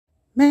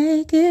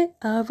Make it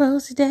a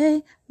rosy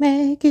day.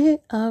 Make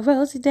it a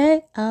rosy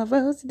day. A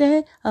rosy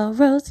day. A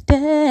rosy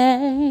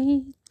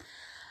day.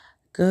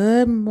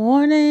 Good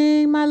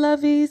morning, my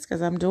lovies,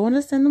 because I'm doing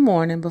this in the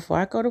morning before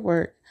I go to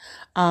work.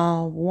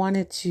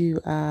 Wanted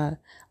to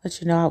let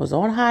you know I was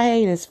on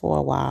hiatus for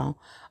a while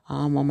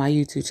on my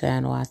YouTube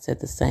channel. I said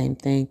the same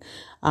thing.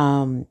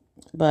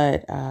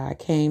 But I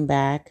came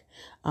back,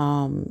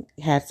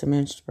 had some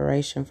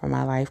inspiration from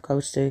my life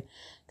coach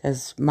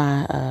because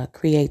my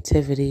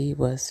creativity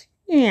was,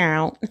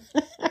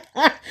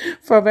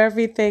 from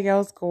everything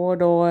else going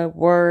on,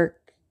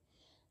 work,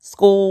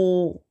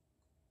 school,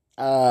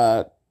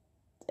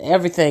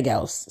 everything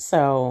else.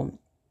 So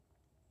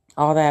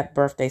all that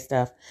birthday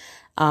stuff.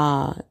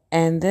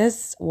 And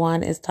this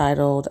one is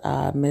titled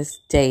Miss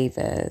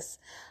Davis.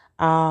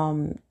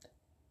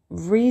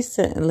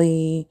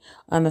 Recently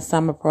on the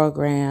summer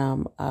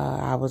program,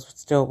 I was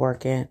still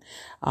working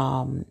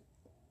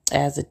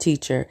as a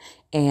teacher,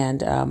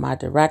 and my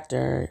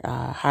director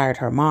hired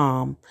her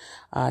mom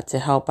to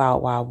help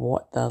out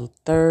while the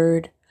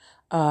third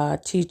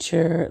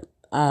teacher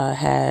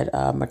had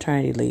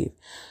maternity leave.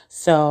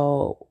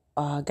 So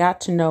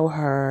got to know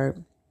her,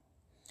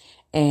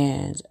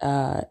 and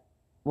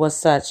was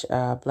such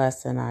a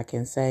blessing, I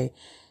can say.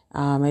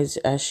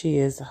 She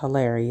is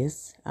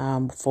hilarious,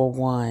 for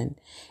one,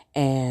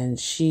 and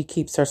she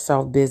keeps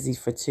herself busy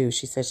for two.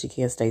 She said she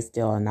can't stay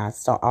still, and I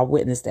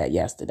witnessed that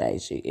yesterday.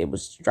 It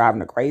was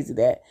driving her crazy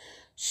that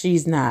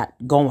she's not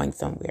going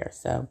somewhere.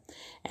 So,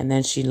 and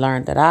then she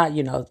learned that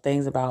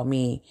things about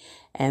me.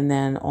 And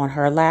then on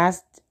the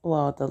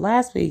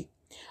last week,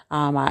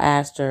 I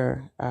asked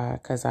her,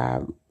 cause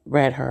I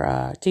read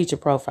her teacher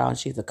profile, and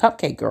she's a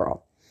cupcake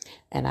girl.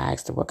 And I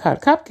asked her what kind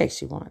of cupcakes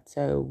she wants.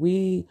 So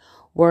we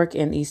work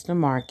in Eastern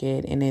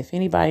Market. And if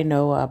anybody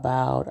know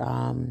about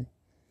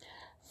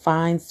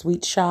Fine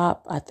Sweet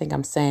Shop, I think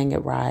I'm saying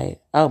it right.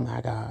 Oh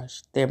my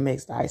gosh. Their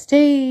mixed iced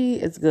tea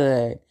is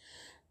good.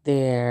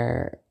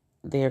 Their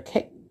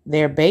cake,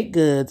 their baked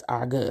goods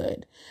are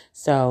good.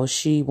 So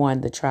she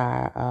wanted to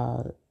try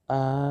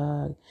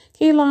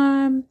key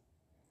lime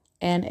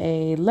and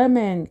a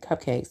lemon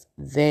cupcakes.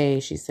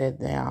 She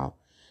said now,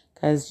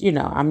 because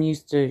I'm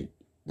used to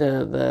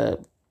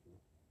the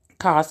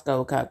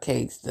Costco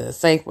cupcakes, the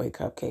Safeway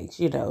cupcakes.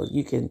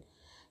 You can,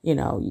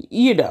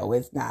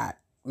 it's not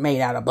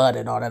made out of butter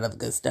and all that other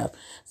good stuff.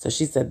 So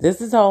she said,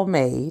 this is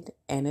homemade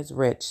and it's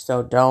rich.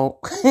 So don't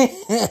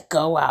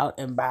go out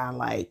and buy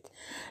like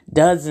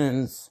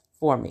dozens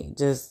for me.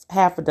 Just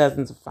half a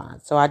dozen is fine.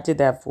 So I did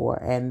that for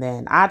her. And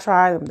then I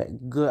tried them. They're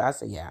good. I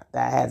said, yeah,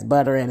 that has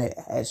butter in it,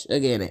 has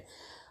sugar in it.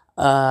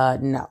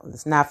 No,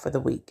 it's not for the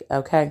weak.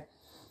 Okay.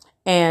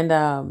 And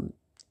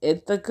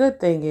the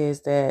good thing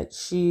is that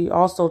she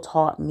also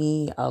taught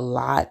me a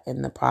lot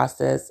in the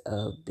process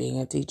of being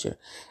a teacher.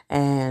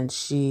 And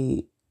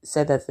she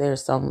said that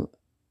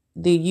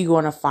you're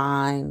going to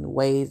find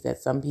ways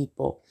that some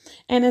people,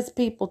 and it's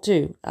people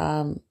too,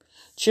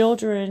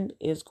 children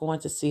is going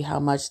to see how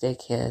much they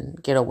can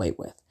get away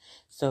with.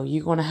 So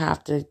you're going to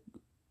have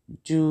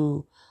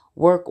to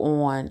work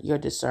on your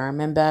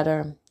discernment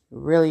better.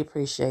 Really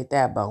appreciate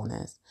that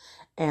bonus.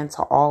 And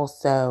to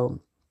also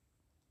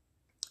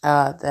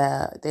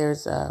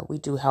we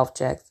do health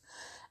checks.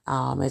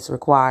 It's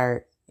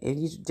required if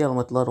you're dealing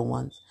with little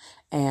ones,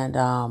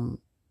 and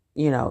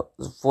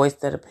voice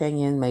that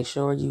opinion. Make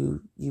sure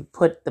you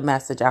put the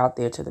message out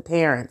there to the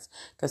parents,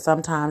 because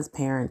sometimes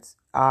parents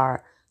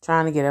are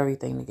trying to get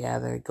everything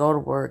together, go to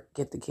work,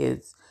 get the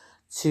kids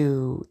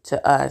to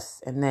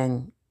us, and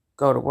then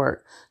go to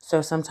work.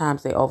 So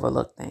sometimes they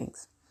overlook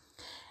things.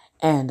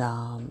 And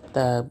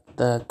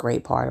the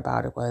great part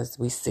about it was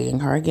we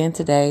seeing her again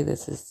today.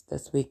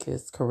 This week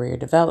is career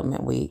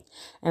development week,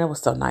 and it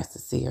was so nice to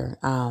see her.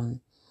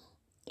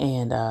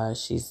 And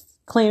she's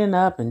cleaning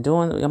up and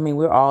doing. I mean,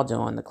 we're all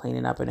doing the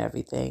cleaning up and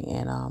everything,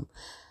 and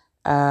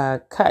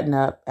cutting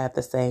up at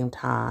the same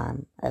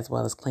time as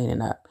well as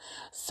cleaning up.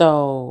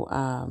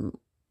 So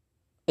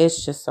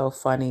it's just so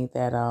funny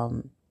that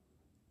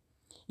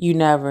you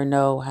never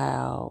know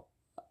how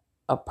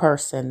a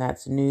person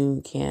that's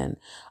new can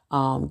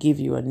give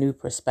you a new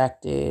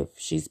perspective.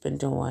 She's been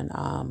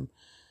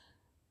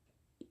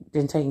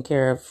taking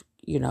care of,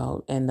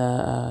 in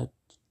the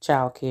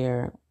child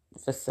care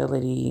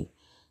facility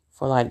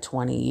for like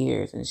 20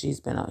 years. And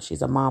she's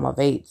a mom of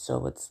 8.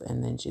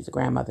 And then she's a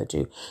grandmother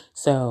too.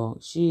 So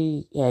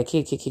she had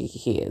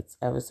kids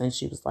ever since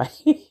she was like,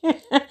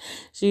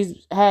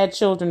 she's had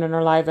children in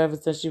her life ever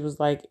since she was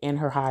like in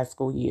her high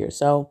school years.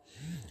 So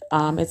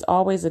it's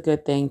always a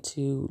good thing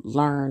to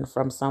learn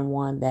from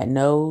someone that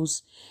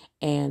knows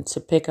and to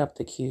pick up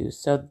the cues.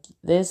 So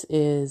this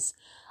is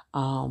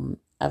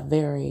a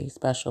very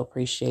special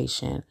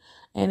appreciation.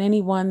 And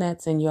anyone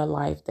that's in your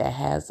life that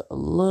has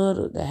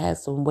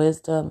some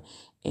wisdom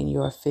in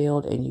your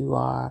field, and you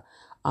are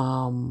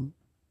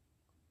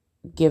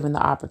given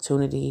the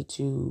opportunity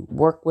to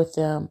work with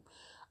them,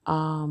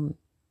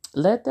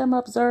 let them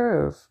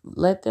observe.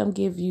 Let them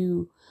give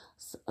you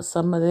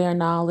some of their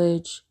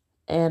knowledge,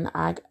 and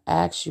I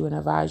ask you and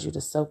advise you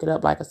to soak it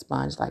up like a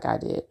sponge, like I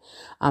did.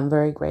 I'm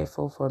very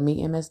grateful for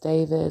meeting Miss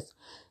Davis.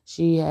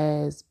 She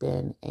has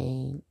been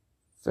a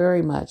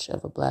very much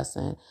of a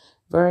blessing,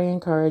 very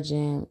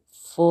encouraging,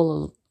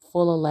 full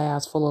of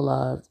laughs, full of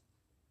love.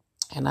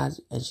 And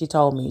she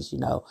told me,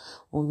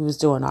 when we was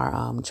doing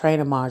our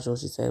training module,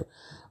 she said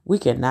we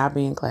could not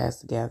be in class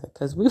together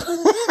because we.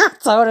 I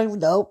told her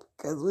nope,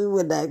 because we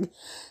would not.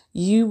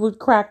 You would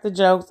crack the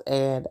jokes,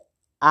 and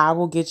I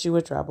will get you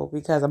in trouble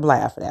because I'm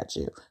laughing at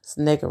you,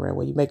 snickering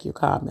when you make your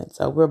comments.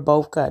 So we're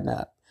both cutting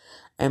up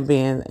and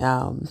being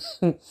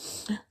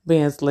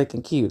being slick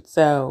and cute.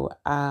 So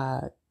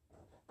I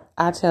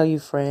tell you,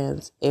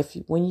 friends,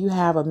 when you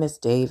have a Miss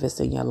Davis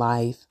in your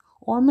life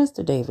or a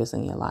Mr. Davis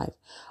in your life,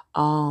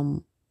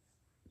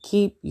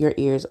 keep your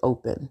ears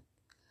open.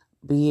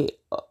 Be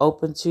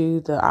open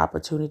to the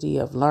opportunity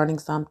of learning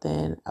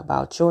something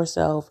about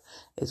yourself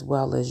as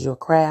well as your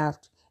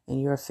craft and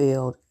your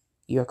field,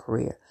 your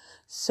career.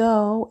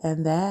 So,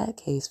 in that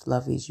case,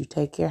 lovies, you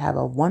take care. Have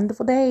a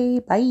wonderful day.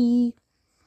 Bye.